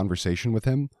having this conversation with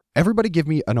him, everybody give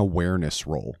me an awareness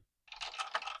roll.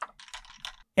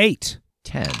 8.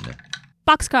 10.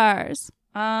 Boxcars.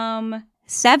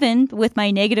 7 with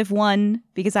my -1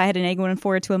 because I had a -1 and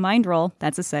 4 to a mind roll.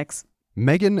 That's a 6.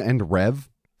 Megan and Rev,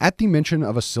 at the mention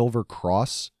of a silver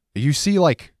cross, you see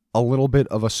like a little bit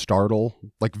of a startle,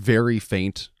 like very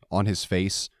faint on his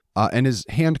face, and his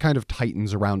hand kind of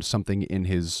tightens around something in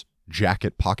his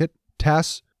jacket pocket.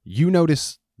 Tass, you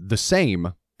notice the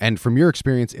same, and from your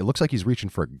experience, it looks like he's reaching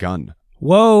for a gun.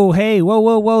 Whoa, hey,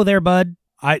 whoa there, bud.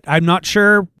 I'm not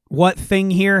sure what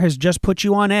thing here has just put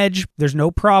you on edge. There's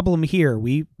no problem here.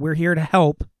 We're here to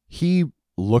help. He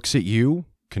looks at you,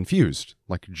 confused,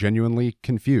 like genuinely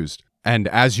confused. And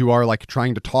as you are like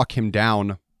trying to talk him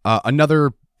down,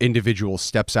 another individual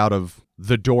steps out of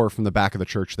the door from the back of the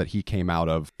church that he came out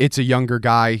of. It's a younger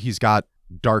guy. He's got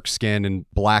dark skin and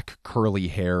black curly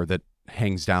hair that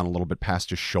hangs down a little bit past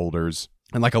his shoulders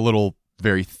and like a little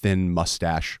very thin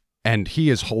mustache. And he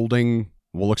is holding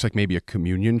what looks like maybe a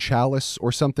communion chalice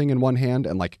or something in one hand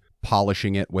and like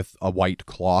polishing it with a white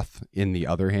cloth in the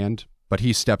other hand. But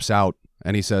he steps out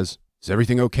and he says, "Is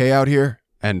everything okay out here?"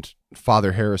 And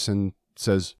Father Harrison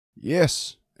says,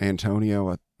 "Yes,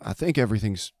 Antonio, I think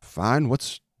everything's fine.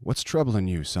 What's troubling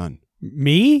you, son?"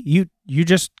 Me? You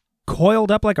just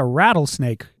coiled up like a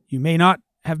rattlesnake. You may not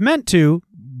have meant to,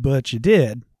 but you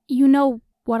did. You know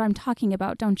what I'm talking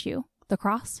about, don't you? The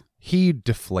cross? He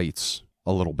deflates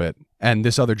a little bit, and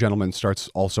this other gentleman starts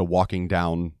also walking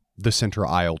down the center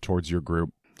aisle towards your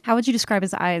group. How would you describe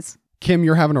his eyes? Kim,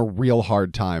 you're having a real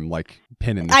hard time, like,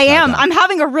 pinning this I guy am. down. I'm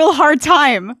having a real hard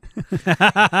time.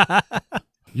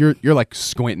 You're like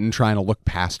squinting, trying to look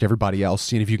past everybody else,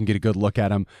 seeing if you can get a good look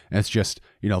at him. And it's just,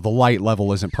 the light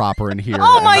level isn't proper in here.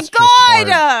 Oh and my it's just hard.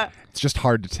 God! It's just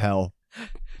hard to tell.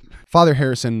 Father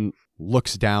Harrison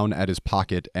looks down at his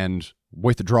pocket and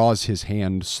withdraws his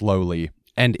hand slowly,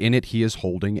 and in it he is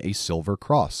holding a silver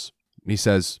cross. He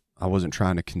says, "I wasn't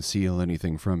trying to conceal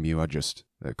anything from you. It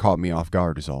caught me off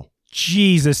guard is all."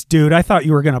 Jesus, dude, I thought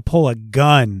you were going to pull a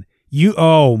gun.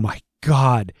 Oh my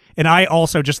God. And I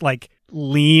also just like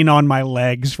lean on my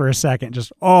legs for a second.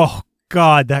 Just, oh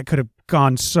God, that could have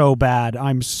gone so bad.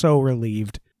 I'm so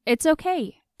relieved. It's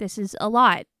okay. This is a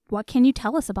lot. What can you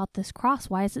tell us about this cross?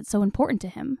 Why is it so important to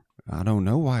him? I don't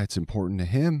know why it's important to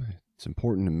him. It's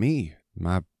important to me.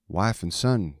 My wife and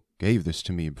son gave this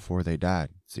to me before they died.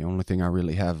 It's the only thing I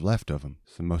really have left of them.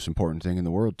 It's the most important thing in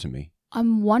the world to me.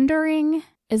 I'm wondering,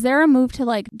 is there a move to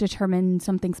like determine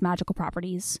something's magical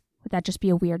properties? Would that just be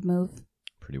a weird move?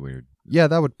 Pretty weird. Yeah,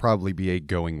 that would probably be a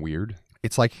going weird.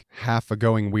 It's like half a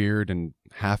going weird and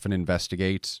half an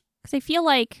investigate. Because I feel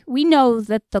like we know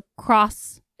that the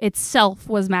cross itself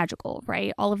was magical,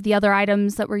 right? All of the other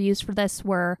items that were used for this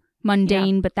were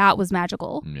mundane, but that was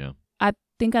magical. Yeah. I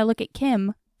think I look at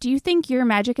Kim. Do you think your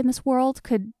magic in this world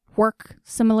could work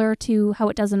similar to how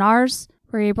it does in ours?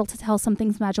 We're able to tell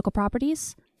something's magical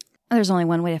properties? There's only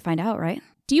one way to find out, right?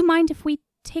 Do you mind if we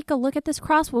take a look at this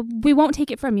cross? Well, we won't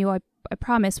take it from you, I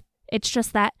promise. It's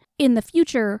just that in the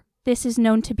future, this is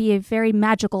known to be a very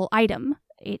magical item.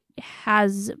 It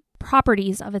has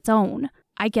properties of its own.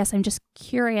 I guess I'm just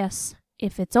curious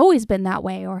if it's always been that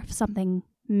way or if something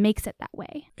makes it that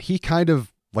way. He kind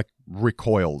of like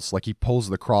recoils, like he pulls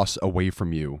the cross away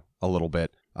from you a little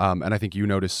bit. And I think you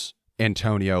notice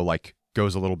Antonio like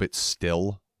goes a little bit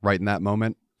still right in that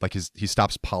moment. Like he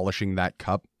stops polishing that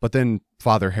cup. But then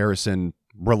Father Harrison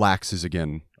relaxes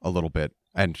again a little bit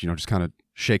and, just kind of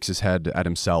shakes his head at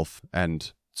himself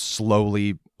and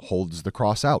slowly holds the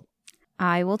cross out.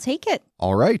 I will take it.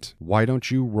 All right. Why don't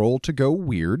you roll to go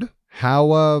weird?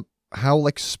 How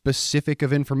like specific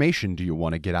of information do you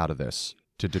want to get out of this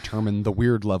to determine the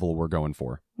weird level we're going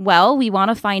for? Well, we want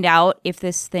to find out if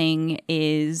this thing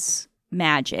is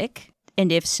magic,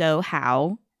 and if so,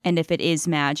 how. And if it is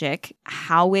magic,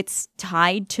 how it's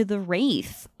tied to the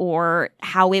Wraith, or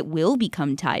how it will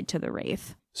become tied to the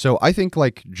Wraith. So I think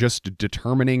like just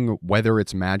determining whether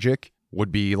it's magic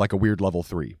would be like a weird level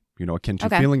 3, akin to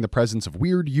feeling the presence of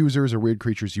weird users or weird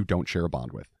creatures you don't share a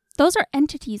bond with. Those are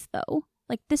entities, though.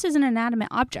 Like, this is an inanimate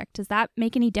object. Does that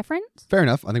make any difference? Fair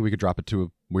enough. I think we could drop it to a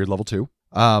weird level 2.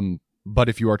 But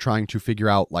if you are trying to figure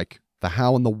out like the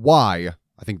how and the why,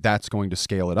 I think that's going to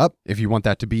scale it up. If you want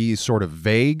that to be sort of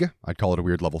vague, I'd call it a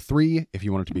weird level 3. If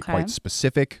you want it to be quite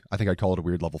specific, I think I'd call it a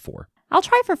weird level 4. I'll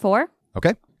try for 4.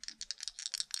 Okay.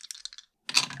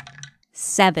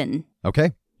 7.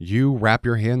 Okay. You wrap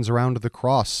your hands around the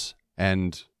cross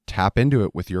and tap into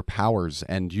it with your powers,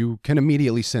 and you can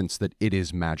immediately sense that it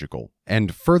is magical.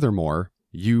 And furthermore,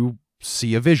 you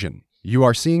see a vision. You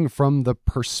are seeing from the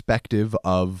perspective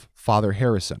of Father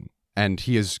Harrison, and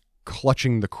he is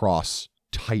clutching the cross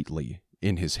tightly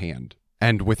in his hand.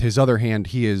 And with his other hand,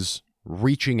 he is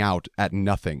reaching out at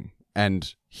nothing,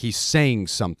 and he's saying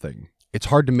something. It's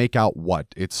hard to make out what.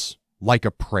 It's like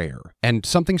a prayer. And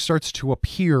something starts to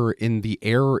appear in the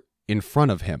air in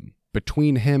front of him.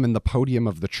 Between him and the podium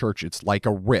of the church, it's like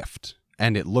a rift.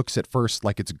 And it looks at first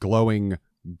like it's glowing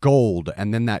gold,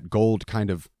 and then that gold kind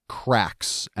of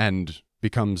cracks and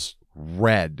becomes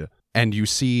red, and you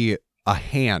see a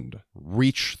hand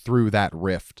reach through that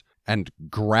rift and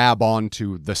grab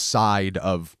onto the side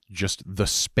of just the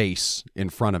space in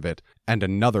front of it, and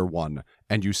another one,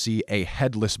 and you see a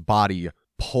headless body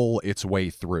pull its way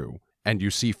through, and you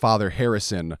see Father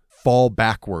Harrison fall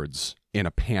backwards in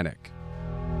a panic.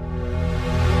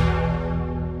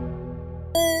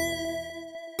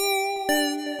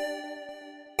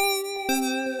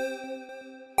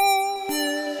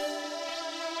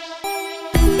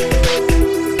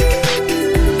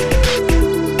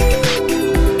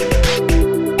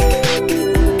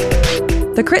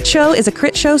 The Crit Show is a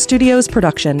Crit Show Studios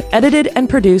production, edited and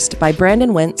produced by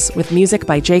Brandon Wentz with music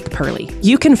by Jake Purley.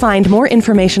 You can find more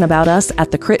information about us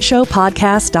at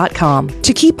thecritshowpodcast.com.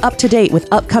 To keep up to date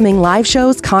with upcoming live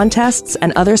shows, contests,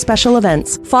 and other special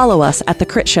events, follow us at The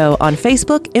Crit Show on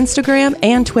Facebook, Instagram,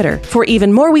 and Twitter. For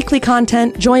even more weekly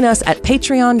content, join us at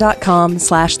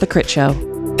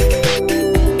patreon.com/thecritshow.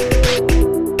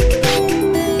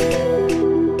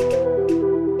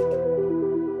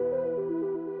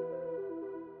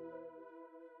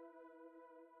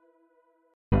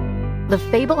 The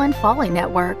Fable and Folly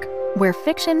Network, where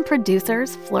fiction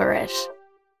producers flourish.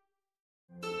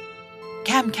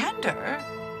 Cam Candor?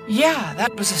 Yeah,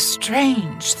 that was a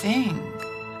strange thing.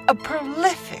 A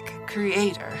prolific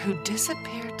creator who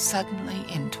disappeared suddenly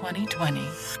in 2020.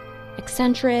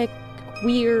 Eccentric,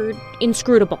 weird,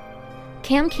 inscrutable.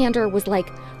 Cam Candor was like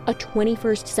a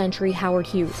 21st century Howard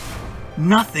Hughes.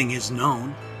 Nothing is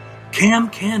known. Cam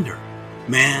Candor.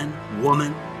 Man,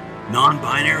 woman,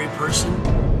 non-binary person.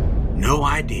 No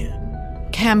idea.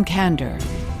 Cam Candor.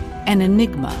 An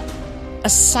enigma. A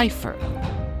cipher.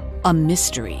 A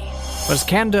mystery. Was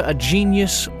Candor a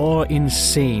genius or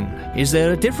insane? Is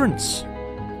there a difference?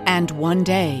 And one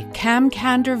day, Cam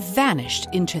Candor vanished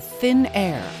into thin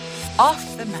air.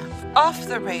 Off the map, off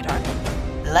the radar,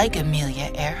 like Amelia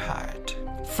Earhart.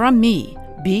 From me,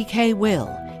 BK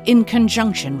Will, in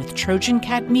conjunction with Trojan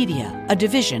Cat Media, a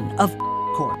division of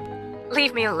Corp.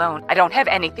 Leave me alone. I don't have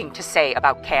anything to say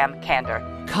about Cam Candor.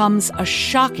 Comes a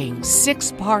shocking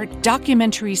 6-part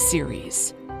documentary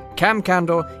series. Cam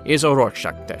Candor is a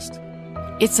Rorschach test.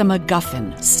 It's a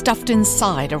MacGuffin stuffed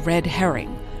inside a red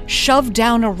herring, shoved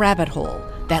down a rabbit hole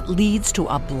that leads to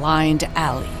a blind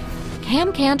alley.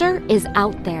 Cam Candor is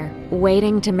out there,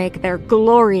 waiting to make their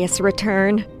glorious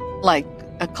return. Like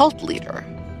a cult leader?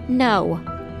 No,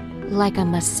 like a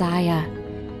messiah.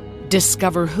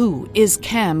 Discover who is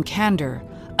Cam Candor,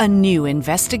 a new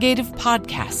investigative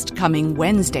podcast coming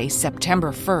Wednesday,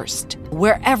 September 1st,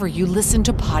 wherever you listen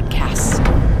to podcasts.